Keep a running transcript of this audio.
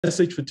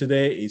Message for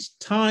today is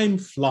time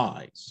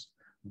flies,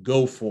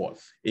 go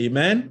forth.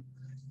 Amen.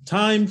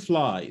 Time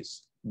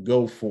flies,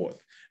 go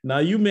forth. Now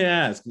you may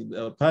ask,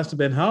 Pastor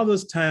Ben, how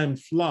does time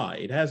fly?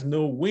 It has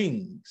no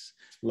wings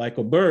like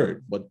a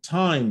bird, but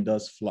time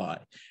does fly.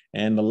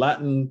 And the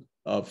Latin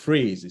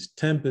phrase is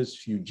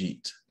tempus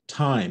fugit.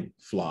 Time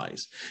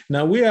flies.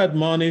 Now we are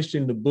admonished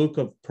in the book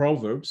of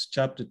Proverbs,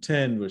 chapter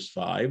 10, verse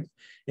 5,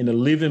 in the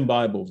Living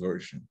Bible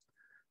version.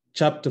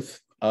 Chapter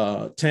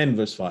 10,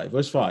 verse 5.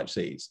 Verse 5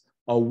 says,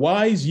 "A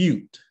wise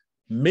youth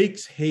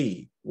makes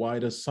hay while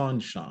the sun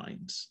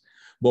shines,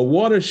 but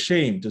what a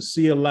shame to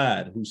see a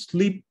lad who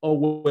sleep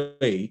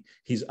away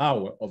his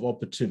hour of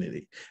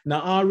opportunity." Now,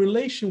 our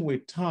relation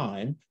with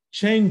time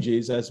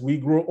changes as we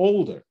grow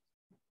older.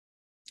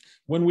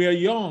 When we are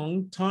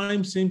young,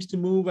 time seems to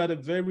move at a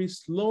very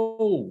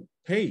slow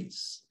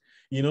pace,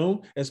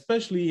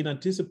 especially in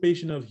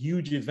anticipation of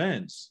huge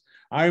events.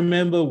 I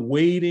remember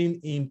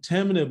waiting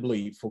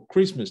interminably for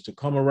Christmas to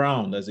come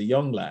around as a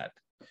young lad.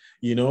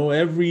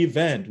 Every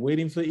event,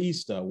 waiting for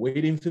Easter,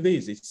 waiting for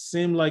this. It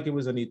seemed like it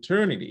was an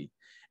eternity.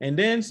 And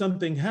then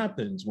something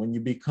happens when you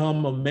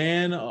become a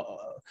man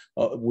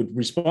with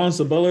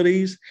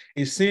responsibilities.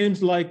 It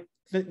seems like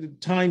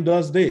time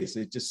does this.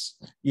 It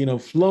just,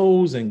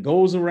 flows and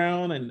goes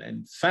around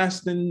and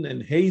fasten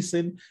and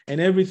hasten, and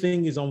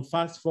everything is on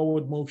fast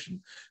forward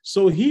motion.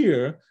 So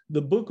here,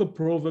 the book of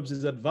Proverbs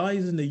is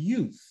advising the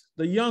youth,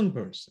 the young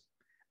person,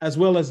 as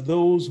well as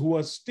those who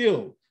are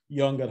still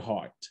young at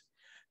heart,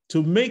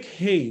 to make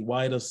hay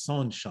while the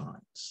sun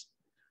shines,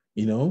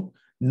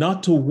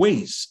 not to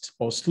waste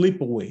or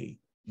slip away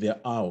their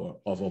hour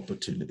of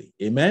opportunity.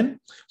 Amen.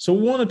 So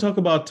we want to talk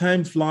about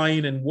time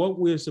flying and what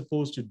we're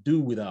supposed to do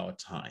with our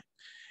time.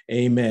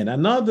 Amen.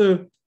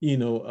 Another,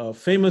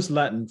 famous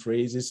Latin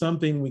phrase is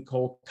something we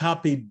call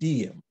carpe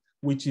diem,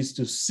 which is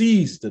to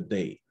seize the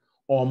day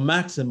or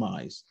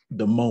maximize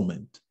the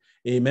moment.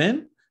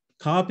 Amen.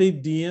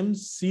 Carpe diem,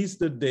 seize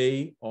the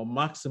day or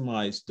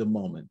maximize the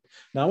moment.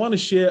 Now I want to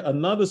share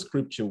another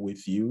scripture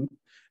with you.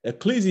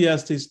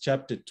 Ecclesiastes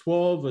chapter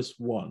 12, verse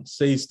 1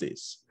 says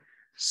this: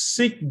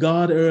 "Seek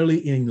God early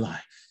in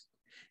life."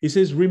 It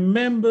says,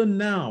 "Remember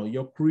now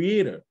your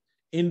Creator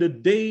in the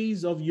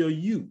days of your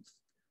youth,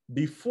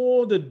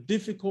 before the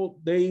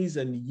difficult days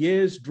and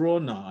years draw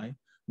nigh,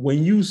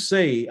 when you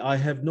say, I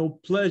have no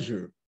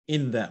pleasure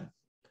in them."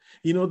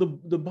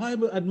 The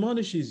Bible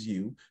admonishes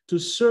you to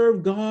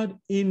serve God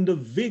in the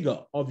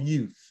vigor of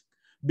youth,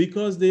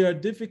 because there are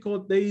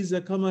difficult days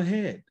that come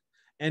ahead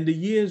and the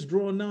years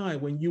draw nigh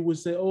when you will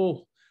say,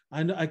 "Oh,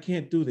 I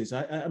can't do this.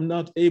 I'm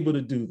not able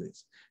to do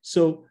this."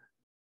 So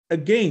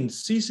again,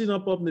 seizing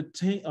up on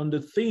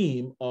the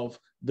theme of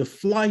the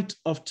flight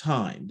of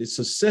time, the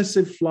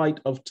successive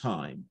flight of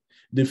time,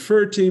 the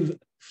furtive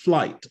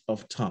flight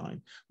of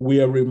time,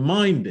 we are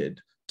reminded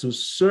to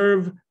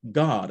serve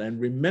God and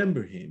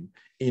remember him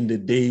in the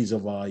days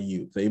of our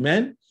youth.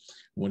 Amen.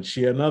 I want to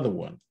share another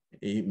one.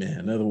 Amen.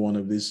 Another one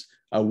of these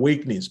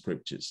awakening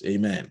scriptures.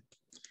 Amen.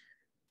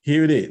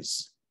 Here it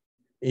is.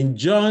 In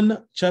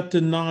John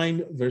chapter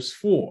 9, verse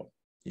 4,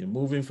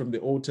 moving from the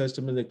Old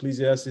Testament,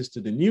 Ecclesiastes,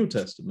 to the New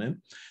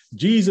Testament,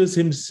 Jesus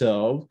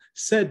himself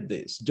said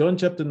this, John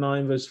chapter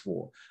 9, verse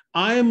 4,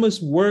 "I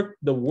must work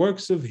the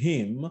works of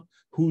him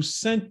who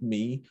sent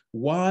me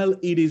while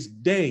it is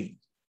day.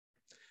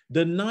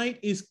 The night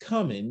is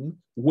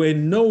coming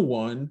when no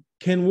one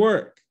can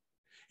work."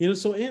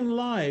 So in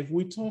life,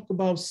 we talk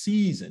about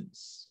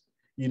seasons.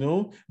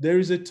 There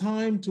is a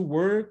time to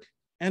work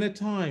and a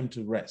time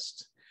to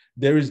rest.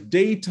 There is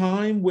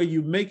daytime where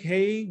you make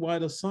hay while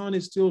the sun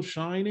is still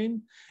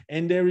shining,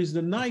 and there is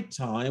the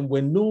nighttime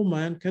when no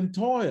man can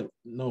toil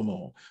no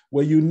more,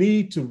 where you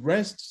need to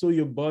rest so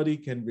your body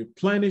can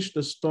replenish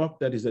the stock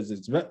that is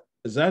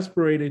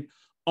exasperated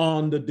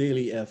on the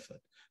daily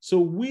effort. So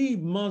we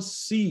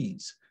must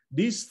seize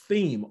this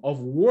theme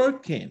of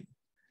working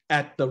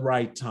at the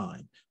right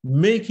time,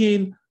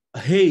 making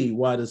hay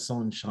while the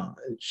sun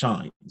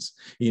shines.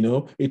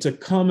 It's a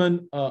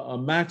common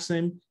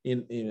maxim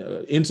in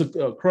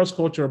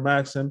cross-cultural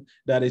maxim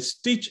that is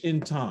stitch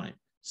in time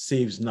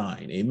saves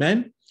nine.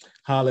 Amen.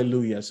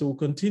 Hallelujah. So we'll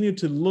continue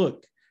to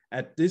look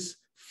at this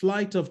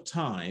flight of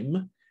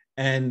time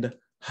and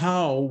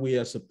how we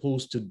are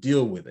supposed to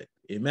deal with it.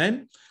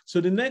 Amen.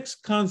 So the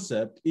next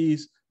concept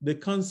is the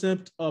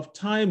concept of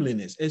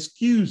timeliness,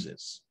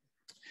 excuses.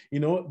 We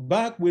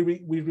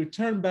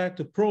return back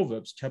to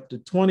Proverbs chapter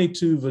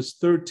 22, verse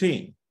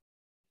 13,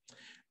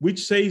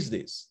 which says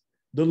this: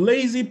 "The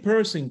lazy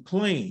person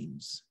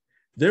claims,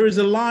 there is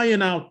a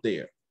lion out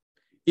there.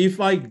 If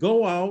I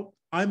go out,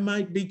 I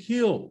might be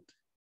killed."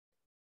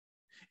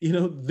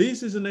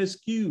 This is an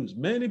excuse.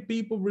 Many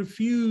people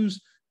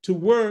refuse to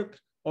work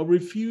or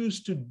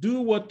refuse to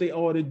do what they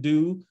ought to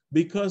do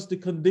because the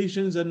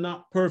conditions are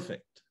not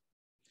perfect,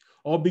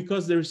 or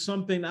because there's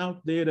something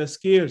out there that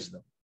scares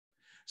them.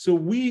 So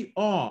we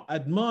are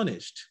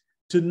admonished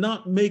to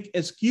not make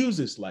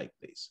excuses like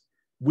this.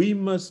 We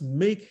must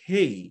make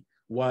hay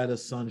while the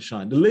sun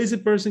shines. The lazy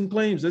person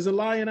claims, there's a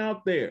lion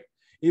out there.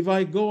 If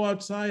I go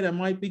outside, I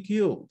might be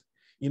killed.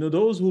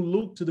 Those who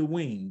look to the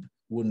wind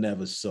will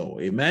never sow.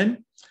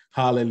 Amen.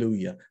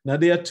 Hallelujah. Now,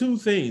 there are two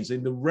things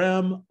in the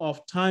realm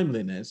of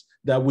timeliness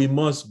that we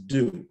must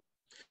do.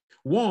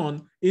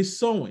 One is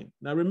sowing.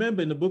 Now,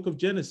 remember in the book of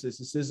Genesis,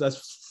 it says,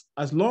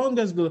 as long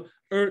as the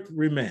earth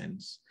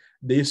remains,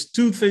 these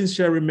two things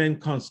shall remain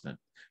constant.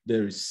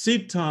 There is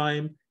seed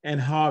time and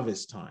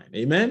harvest time.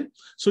 Amen.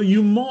 So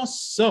you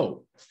must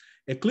sow.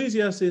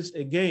 Ecclesiastes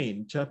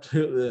again,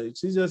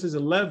 Ecclesiastes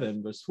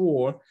 11, verse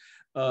 4,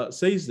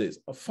 says this: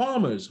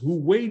 farmers who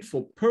wait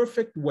for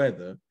perfect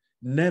weather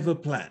never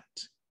plant.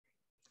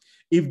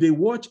 If they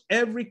watch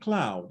every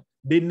cloud,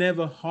 they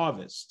never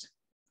harvest.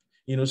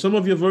 Some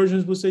of your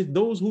versions will say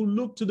those who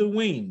look to the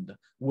wind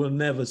will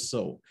never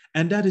sow.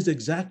 And that is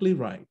exactly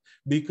right,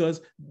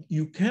 because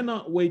you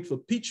cannot wait for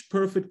pitch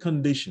perfect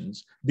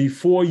conditions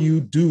before you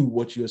do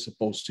what you're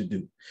supposed to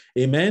do.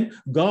 Amen.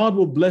 God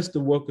will bless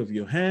the work of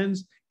your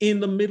hands in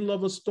the middle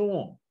of a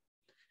storm.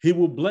 He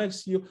will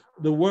bless you,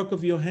 the work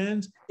of your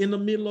hands in the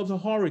middle of a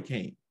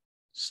hurricane.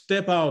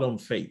 Step out on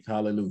faith.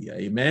 Hallelujah.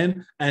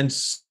 Amen. And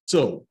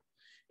sow.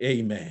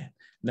 Amen.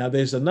 Now,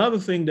 there's another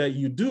thing that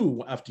you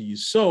do after you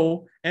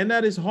sow, and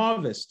that is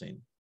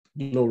harvesting.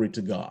 Glory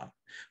to God.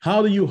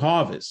 How do you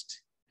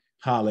harvest?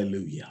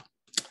 Hallelujah.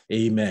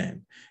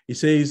 Amen. He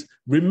says,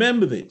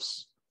 remember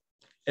this: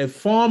 a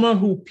farmer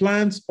who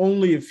plants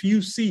only a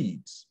few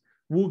seeds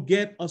will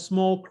get a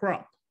small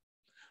crop,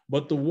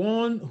 but the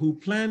one who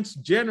plants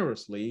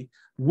generously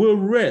will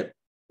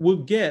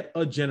get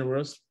a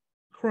generous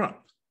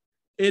crop.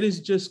 It is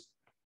just,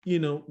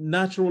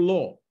 natural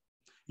law.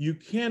 You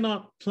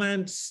cannot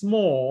plant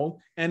small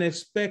and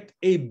expect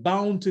a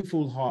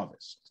bountiful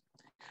harvest.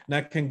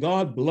 Now, can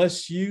God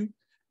bless you,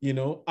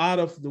 out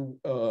of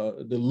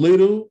the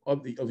little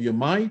of your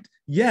might?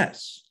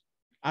 Yes,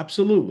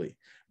 absolutely.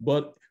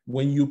 But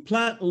when you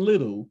plant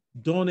little,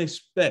 don't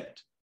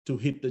expect to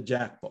hit the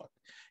jackpot.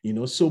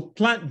 So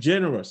plant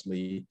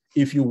generously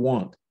if you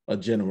want a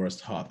generous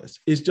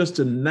harvest. It's just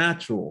a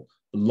natural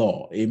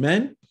law.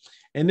 Amen.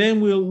 And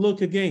then we'll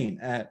look again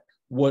at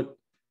what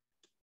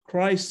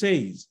Christ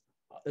says,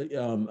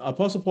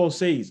 Apostle Paul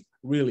says,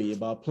 really,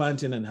 about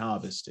planting and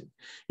harvesting.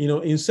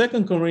 In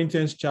 2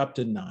 Corinthians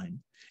chapter 9,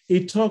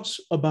 it talks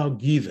about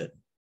giving.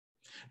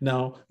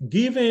 Now,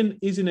 giving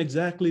isn't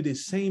exactly the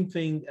same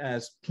thing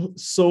as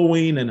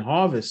sowing and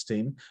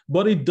harvesting,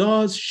 but it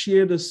does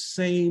share the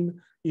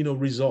same,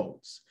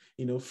 results.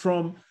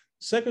 From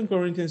 2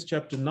 Corinthians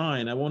chapter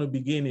 9, I want to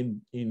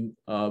begin in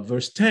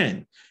verse 10.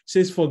 It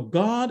says, for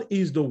God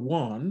is the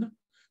one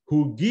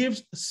who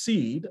gives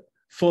seed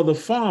for the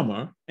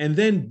farmer and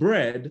then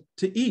bread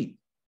to eat.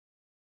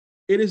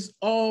 It is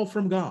all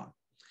from God.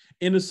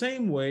 In the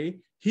same way,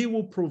 he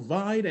will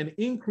provide and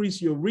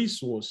increase your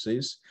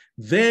resources,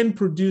 then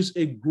produce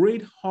a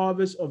great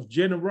harvest of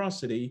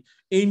generosity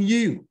in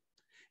you.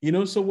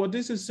 So what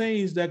this is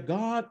saying is that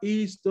God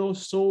is the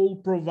sole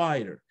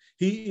provider.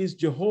 He is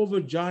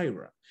Jehovah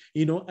Jireh,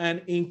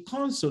 and in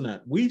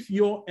consonant with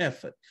your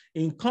effort,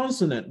 in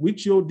consonant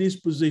with your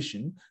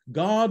disposition,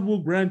 God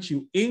will grant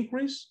you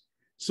increase,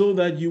 so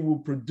that you will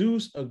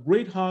produce a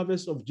great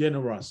harvest of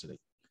generosity.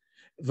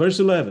 Verse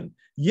 11,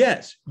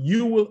 yes,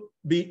 you will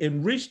be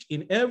enriched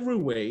in every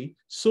way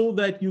so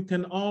that you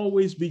can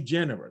always be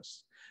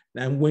generous.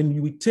 And when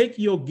you take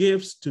your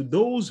gifts to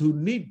those who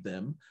need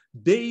them,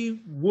 they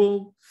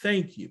will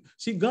thank you.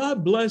 See,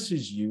 God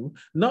blesses you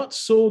not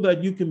so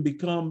that you can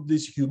become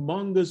this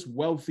humongous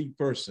wealthy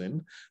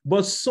person,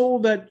 but so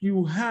that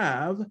you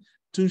have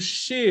to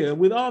share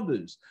with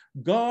others.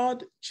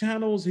 God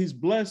channels his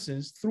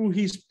blessings through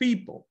his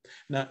people.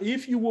 Now,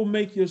 if you will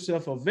make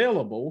yourself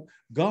available,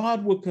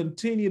 God will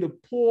continue to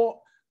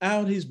pour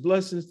out his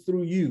blessings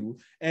through you.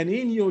 And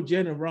in your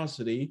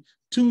generosity,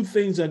 two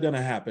things are going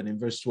to happen in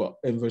verse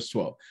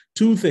 12.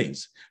 Two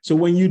things. So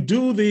when you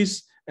do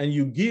this and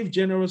you give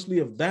generously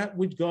of that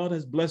which God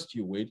has blessed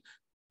you with,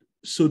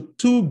 so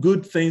two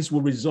good things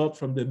will result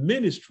from the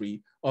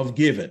ministry of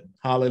giving.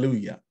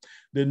 Hallelujah.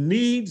 The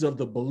needs of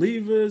the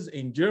believers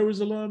in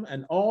Jerusalem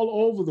and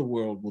all over the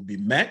world will be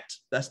met.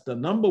 That's the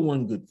number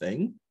one good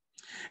thing.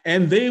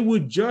 And they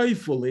would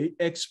joyfully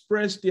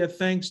express their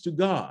thanks to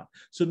God.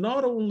 So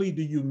not only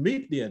do you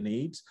meet their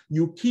needs,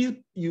 you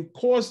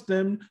cause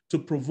them to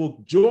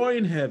provoke joy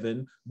in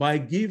heaven by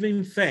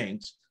giving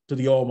thanks to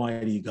the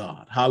Almighty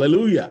God.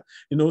 Hallelujah.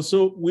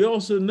 So we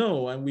also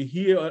know, and we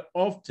hear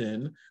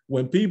often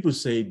when people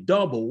say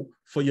double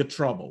for your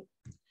trouble.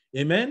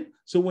 Amen.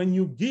 So when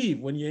you give,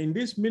 when you're in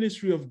this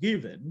ministry of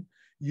giving,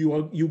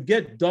 you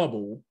get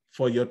double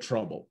for your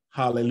trouble.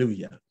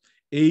 Hallelujah.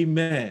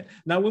 Amen.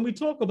 Now, when we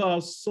talk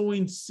about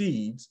sowing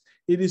seeds,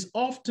 it is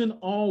often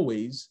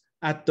always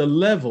at the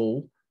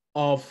level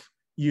of,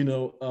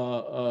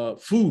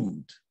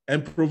 food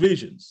and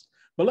provisions.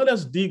 But let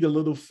us dig a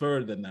little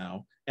further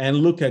now and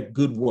look at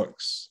good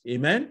works.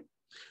 Amen.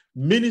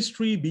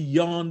 Ministry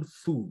beyond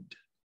food.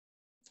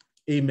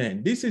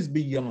 Amen. This is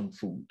beyond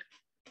food.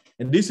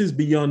 And this is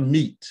beyond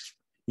meat.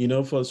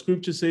 For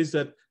scripture says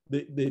that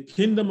the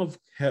kingdom of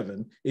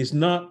heaven is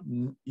not,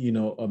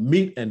 a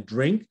meat and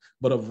drink,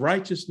 but of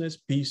righteousness,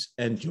 peace,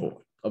 and joy.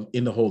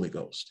 in the Holy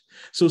Ghost.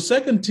 So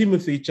 2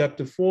 Timothy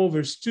chapter 4,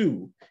 verse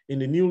 2 in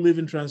the New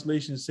Living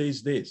Translation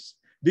says this.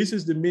 This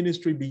is the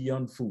ministry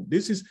beyond food.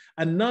 This is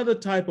another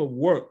type of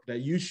work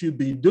that you should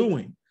be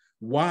doing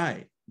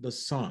while the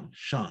sun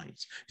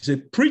shines. He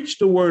said, preach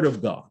the word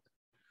of God.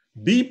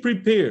 Be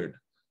prepared,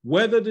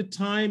 whether the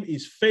time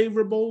is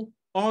favorable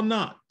or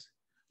not.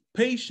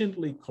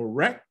 Patiently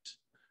correct,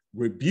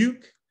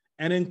 rebuke,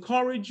 and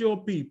encourage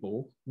your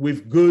people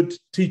with good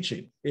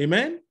teaching.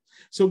 Amen?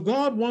 So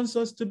God wants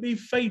us to be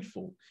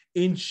faithful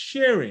in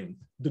sharing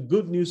the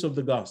good news of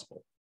the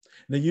gospel.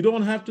 Now, you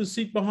don't have to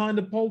sit behind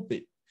the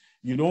pulpit.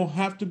 You don't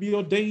have to be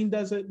ordained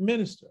as a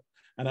minister.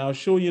 And I'll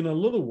show you in a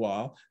little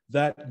while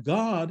that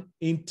God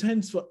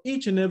intends for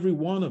each and every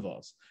one of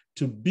us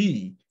to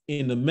be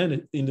in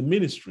the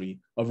ministry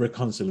of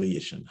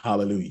reconciliation.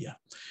 Hallelujah.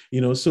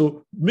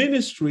 So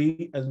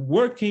ministry and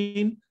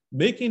working,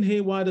 making hay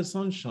while the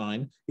sun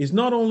shines is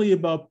not only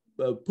about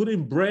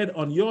putting bread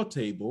on your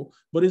table,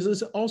 but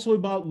it's also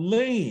about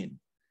laying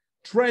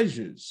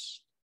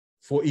treasures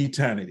for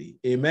eternity.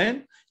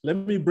 Amen. Let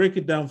me break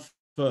it down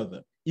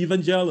further.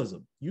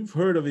 Evangelism. You've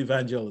heard of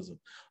evangelism.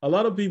 A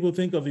lot of people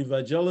think of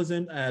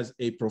evangelism as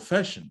a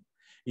profession,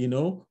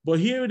 but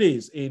here it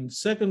is in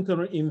 2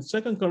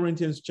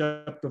 Corinthians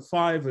chapter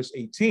 5, verse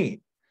 18.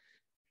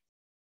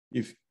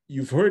 If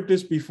you've heard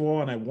this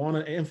before, and I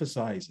want to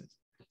emphasize it,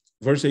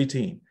 verse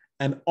 18,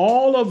 and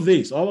all of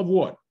this, all of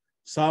what?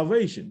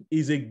 Salvation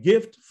is a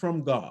gift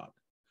from God,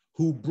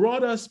 who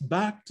brought us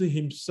back to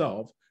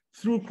himself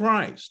through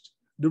Christ.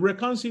 The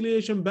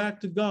reconciliation back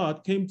to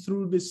God came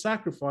through the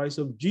sacrifice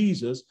of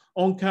Jesus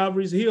on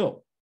Calvary's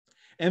Hill.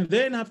 And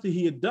then after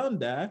he had done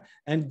that,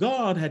 and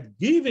God had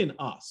given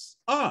us,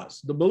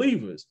 the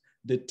believers,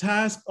 the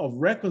task of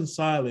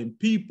reconciling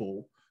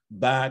people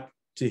back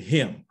to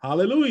him.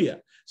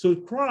 Hallelujah. So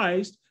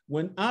Christ,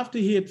 when after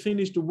he had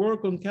finished the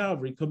work on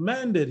Calvary,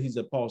 commanded his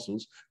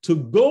apostles to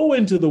go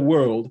into the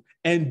world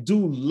and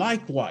do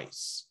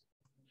likewise.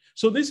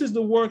 So this is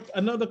the work,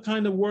 another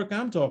kind of work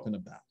I'm talking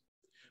about.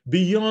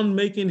 Beyond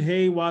making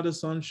hay while the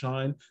sun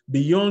shines,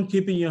 beyond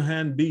keeping your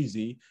hand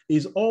busy,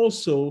 is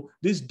also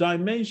this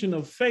dimension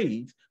of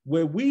faith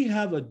where we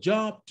have a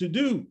job to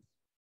do.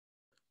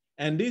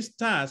 And this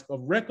task of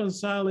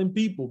reconciling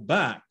people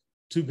back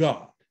to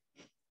God.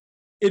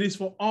 It is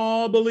for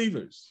all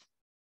believers.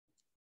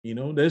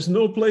 There's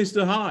no place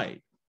to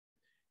hide.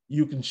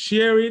 You can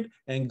share it,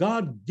 and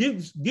God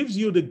gives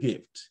you the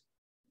gift,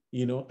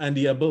 and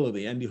the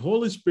ability, and the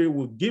Holy Spirit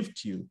will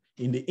gift you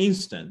in the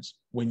instance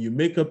when you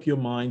make up your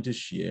mind to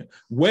share,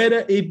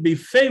 whether it be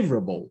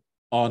favorable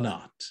or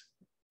not.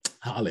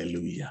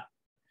 Hallelujah.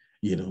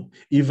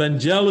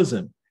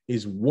 Evangelism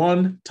is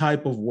one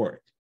type of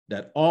work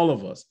that all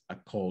of us are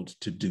called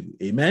to do.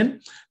 Amen.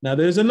 Now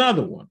there's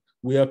another one.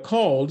 We are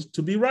called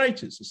to be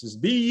righteous. It says,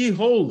 be ye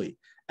holy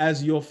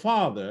as your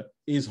Father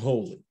is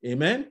holy.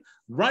 Amen.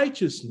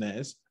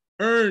 Righteousness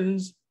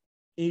earns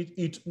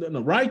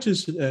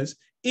righteousness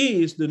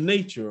is the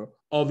nature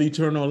of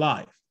eternal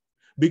life.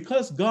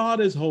 Because God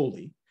is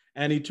holy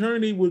and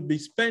eternity will be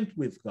spent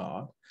with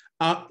God,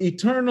 our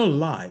eternal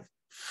life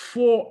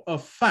for a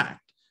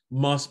fact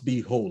must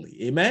be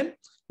holy. Amen.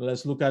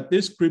 Let's look at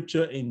this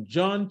scripture in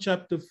John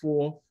chapter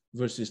 4,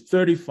 verses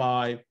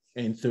 35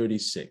 and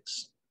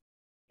 36.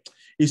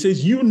 It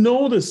says, you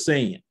know the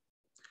saying,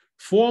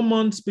 4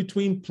 months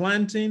between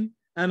planting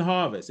and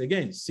harvest.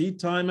 Again, seed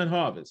time and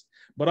harvest.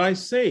 But I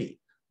say,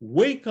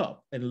 wake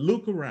up and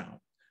look around.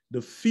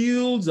 The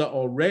fields are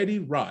already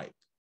ripe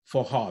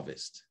for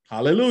harvest.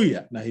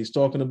 Hallelujah. Now he's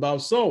talking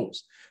about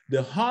souls.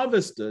 The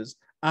harvesters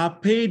are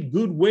paid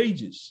good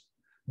wages.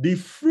 The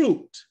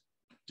fruit,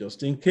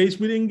 just in case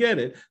we didn't get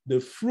it, the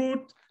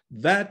fruit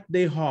that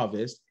they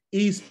harvest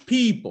is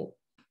people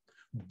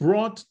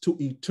brought to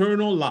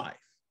eternal life.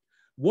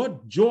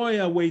 What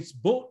joy awaits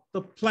both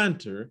the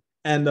planter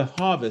and the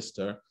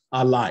harvester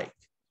alike.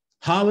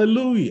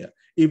 Hallelujah.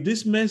 If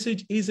this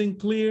message isn't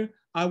clear,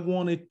 I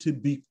want it to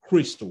be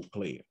crystal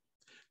clear.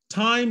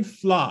 Time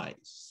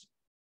flies.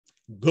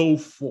 Go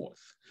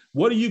forth.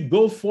 What do you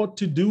go forth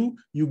to do?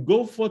 You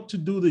go forth to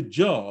do the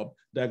job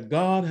that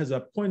God has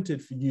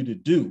appointed for you to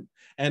do.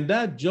 And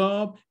that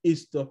job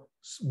is to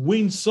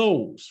win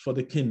souls for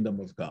the kingdom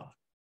of God.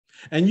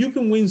 And you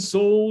can win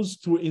souls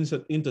through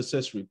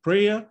intercessory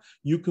prayer.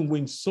 You can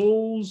win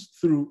souls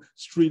through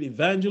street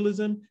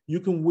evangelism. You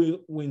can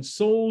win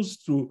souls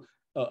through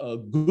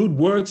good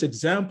works,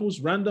 examples,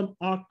 random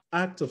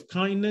acts of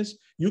kindness.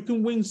 You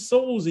can win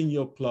souls in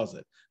your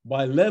closet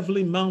by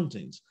leveling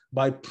mountains,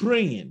 by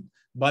praying,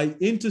 by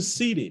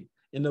interceding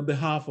in the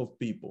behalf of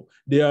people.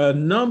 There are a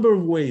number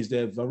of ways,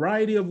 there are a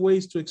variety of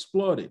ways to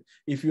exploit it.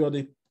 If you are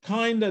the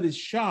kind that is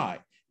shy,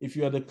 if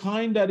you are the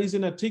kind that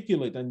isn't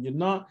articulate and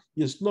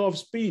you're slow of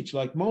speech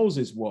like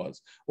Moses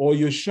was, or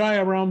you're shy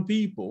around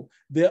people,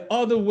 there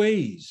are other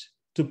ways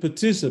to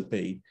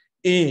participate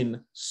in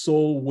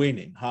soul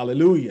winning.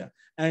 Hallelujah.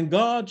 And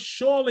God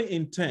surely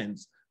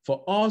intends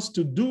for us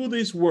to do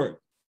this work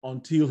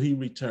until he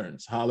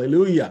returns.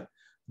 Hallelujah.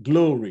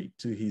 Glory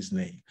to his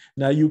name.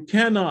 Now, you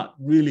cannot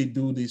really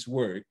do this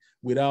work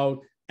without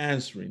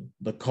answering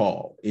the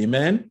call.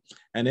 Amen.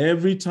 And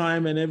every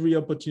time and every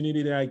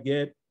opportunity that I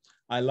get,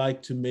 I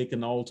like to make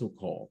an altar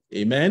call.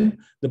 Amen.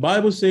 The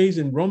Bible says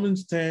in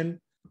Romans 10,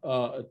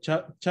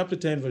 chapter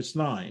 10, verse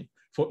 9,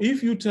 for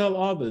if you tell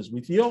others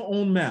with your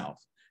own mouth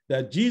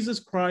that Jesus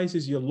Christ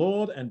is your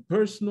Lord and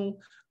personal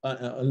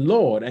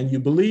Lord, and you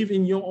believe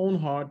in your own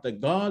heart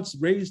that God's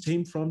raised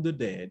him from the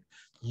dead,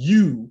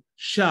 you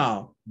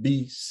shall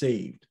be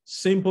saved.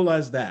 Simple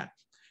as that.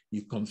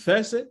 You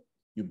confess it,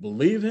 you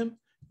believe him,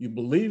 you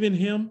believe in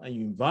him, and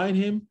you invite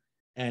him,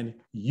 and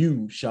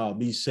you shall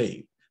be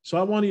saved. So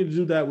I want you to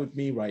do that with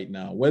me right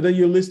now. Whether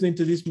you're listening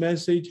to this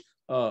message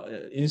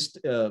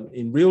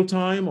in real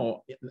time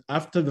or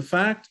after the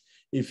fact,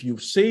 if you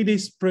say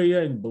this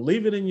prayer and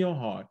believe it in your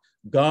heart,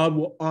 God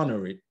will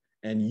honor it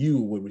and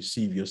you will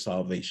receive your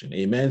salvation.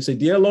 Amen. Say,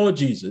 dear Lord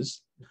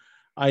Jesus,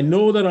 I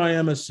know that I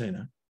am a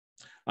sinner.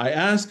 I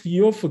ask for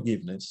your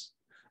forgiveness.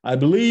 I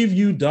believe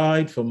you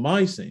died for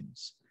my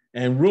sins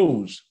and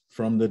rose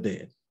from the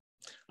dead.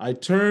 I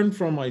turn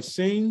from my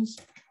sins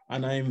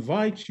and I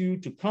invite you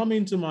to come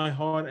into my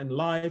heart and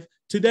life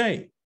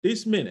today,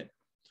 this minute.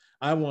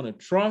 I want to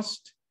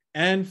trust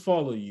and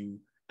follow you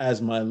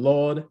as my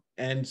Lord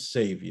and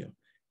Savior.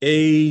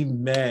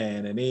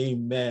 Amen and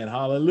amen.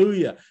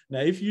 Hallelujah. Now,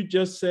 if you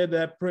just said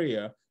that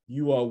prayer,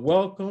 you are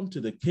welcome to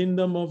the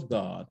kingdom of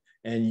God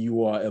and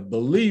you are a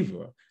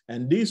believer.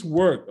 And this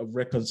work of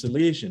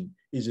reconciliation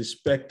is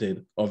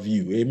expected of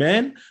you.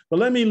 Amen. But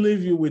let me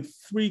leave you with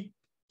three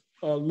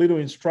little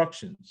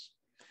instructions,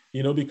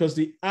 because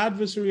the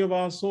adversary of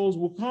our souls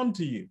will come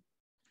to you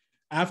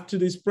after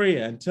this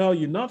prayer and tell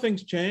you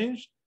nothing's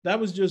changed. That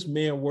was just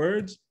mere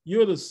words.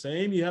 You're the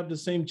same. You have the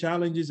same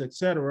challenges,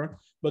 etc.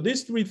 But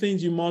these three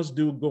things you must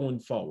do going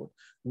forward.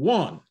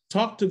 One,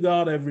 talk to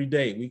God every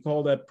day. We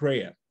call that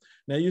prayer.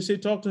 Now you say,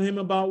 talk to him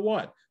about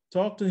what?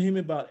 Talk to him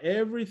about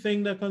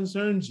everything that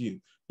concerns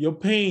you. Your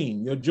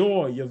pain, your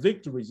joy, your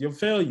victories, your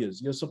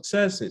failures, your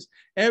successes,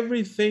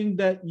 everything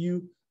that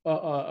you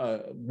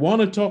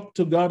want to talk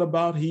to God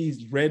about,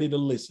 he's ready to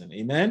listen.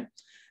 Amen.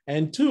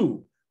 And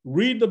two,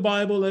 read the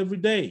Bible every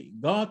day.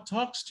 God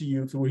talks to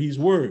you through his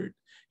word.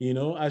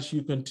 As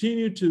you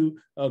continue to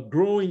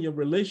grow in your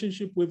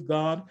relationship with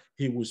God,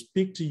 he will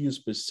speak to you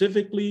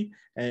specifically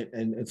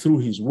and through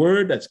his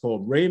word. That's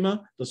called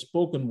Rhema, the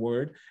spoken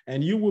word.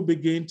 And you will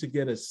begin to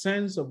get a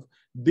sense of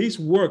this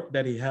work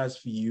that he has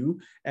for you.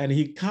 And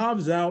he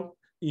carves out,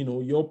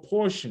 your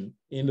portion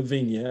in the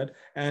vineyard,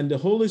 and the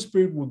Holy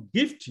Spirit will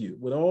gift you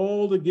with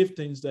all the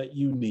giftings that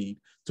you need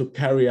to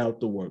carry out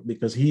the work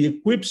because he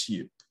equips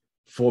you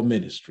for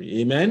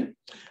ministry. Amen.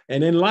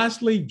 And then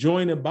lastly,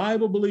 join a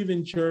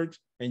Bible-believing church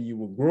and you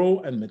will grow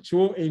and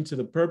mature into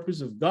the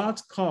purpose of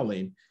God's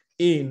calling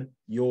in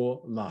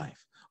your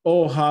life.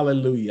 Oh,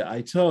 hallelujah.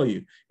 I tell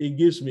you, it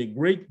gives me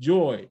great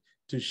joy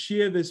to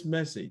share this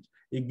message.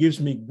 It gives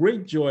me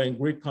great joy and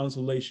great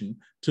consolation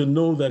to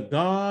know that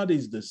God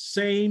is the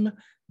same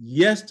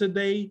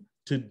yesterday,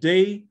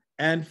 today,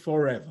 and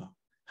forever.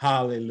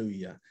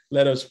 Hallelujah.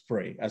 Let us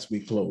pray as we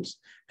close.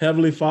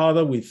 Heavenly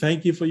Father, we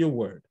thank you for your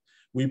word.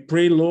 We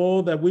pray,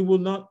 Lord, that we will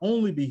not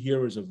only be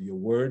hearers of your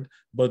word,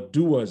 but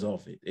doers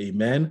of it.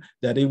 Amen.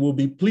 That it will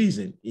be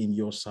pleasing in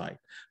your sight.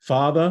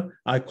 Father,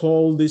 I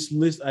call this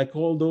list, I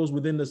call those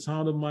within the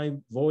sound of my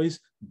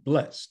voice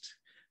blessed.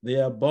 They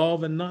are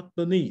above and not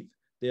beneath.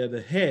 They are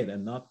the head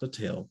and not the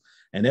tail.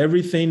 And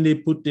everything they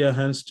put their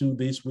hands to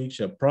this week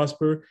shall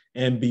prosper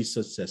and be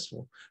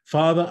successful.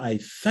 Father, I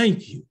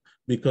thank you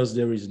because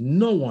there is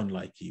no one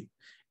like you.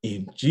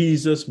 In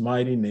Jesus'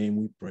 mighty name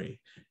we pray.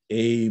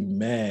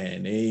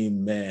 Amen.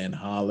 Amen.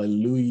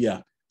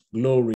 Hallelujah. Glory.